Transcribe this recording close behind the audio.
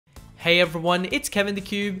Hey everyone, it's Kevin the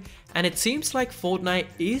Cube, and it seems like Fortnite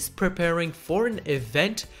is preparing for an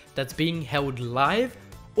event that's being held live,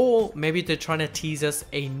 or maybe they're trying to tease us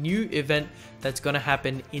a new event that's gonna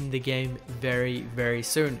happen in the game very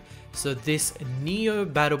soon. So this Neo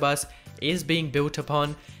Battle Bus is being built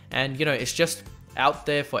upon, and it's just out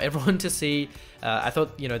there for everyone to see. I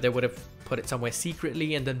thought they would have put it somewhere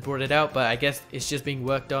secretly and then brought it out, but I guess it's just being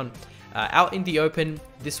worked on out in the open.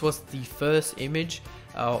 This was the first image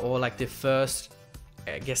or like the first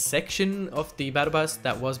section of the battle bus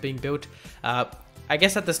that was being built. I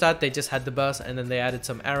guess at the start they just had the bus, and then they added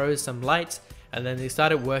some arrows, some lights, and then they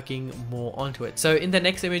started working more onto it. So in the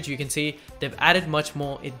next image you can see they've added much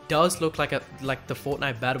more. It does look like the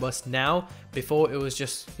Fortnite battle bus now. Before it was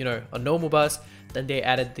just a normal bus. Then they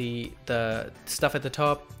added the stuff at the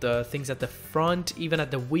top, the things at the front, even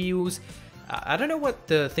at the wheels. I don't know what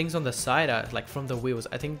the things on the side are like from the wheels.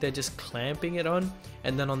 I think they're just clamping it on.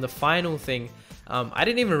 And then on the final thing, I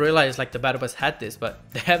didn't even realize like the battle bus had this,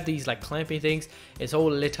 but they have these like clamping things. It's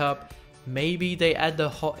all lit up. Maybe they add the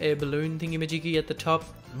hot air balloon thingy-majiggy at the top.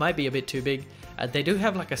 Might be a bit too big. They do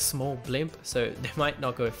have like a small blimp, so they might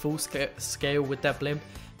not go full scale with that blimp.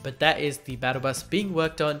 But that is the battle bus being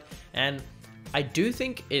worked on, and I do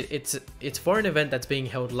think it's for an event that's being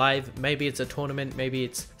held live. Maybe it's a tournament, maybe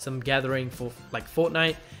it's some gathering for like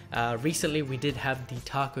Fortnite. Recently we did have the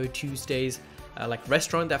Taco Tuesdays like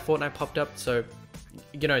restaurant that Fortnite popped up, so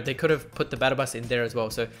they could have put the battle bus in there as well.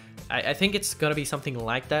 So I think it's gonna be something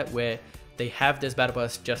like that, where they have this battle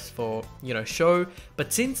bus just for show.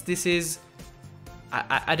 But since this is,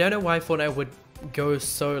 I don't know why Fortnite would go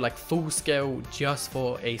so like full scale just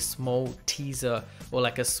for a small teaser or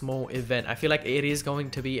like a small event. I feel like it is going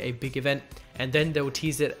to be a big event, and then they'll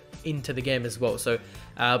tease it into the game as well. So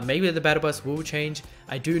maybe the battle bus will change.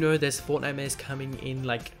 I do know there's Fortnite Maze coming in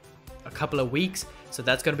like a couple of weeks, so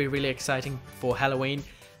that's going to be really exciting for Halloween.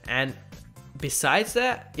 And besides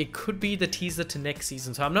that, it could be the teaser to next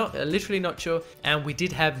season, so I'm literally not sure. And we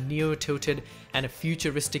did have Neo Tilted and a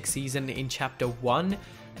futuristic season in chapter 1,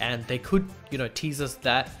 and they could tease us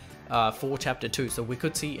that for chapter 2, so we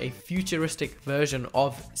could see a futuristic version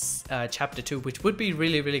of chapter 2, which would be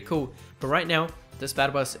really cool. But right now this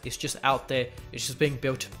battle bus is just out there, it's just being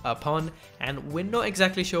built upon, and we're not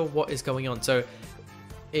exactly sure what is going on. So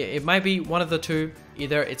it might be one of the two.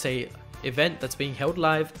 Either it's a event that's being held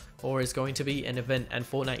live, or it's going to be an event and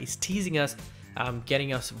Fortnite is teasing us,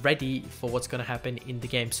 getting us ready for what's going to happen in the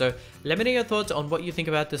game. So let me know your thoughts on what you think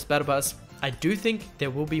about this battle bus. I do think there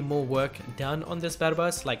will be more work done on this battle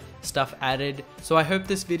bus, like stuff added. So I hope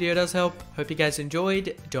this video does help. Hope you guys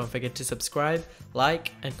enjoyed. Don't forget to subscribe,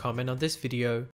 like, and comment on this video.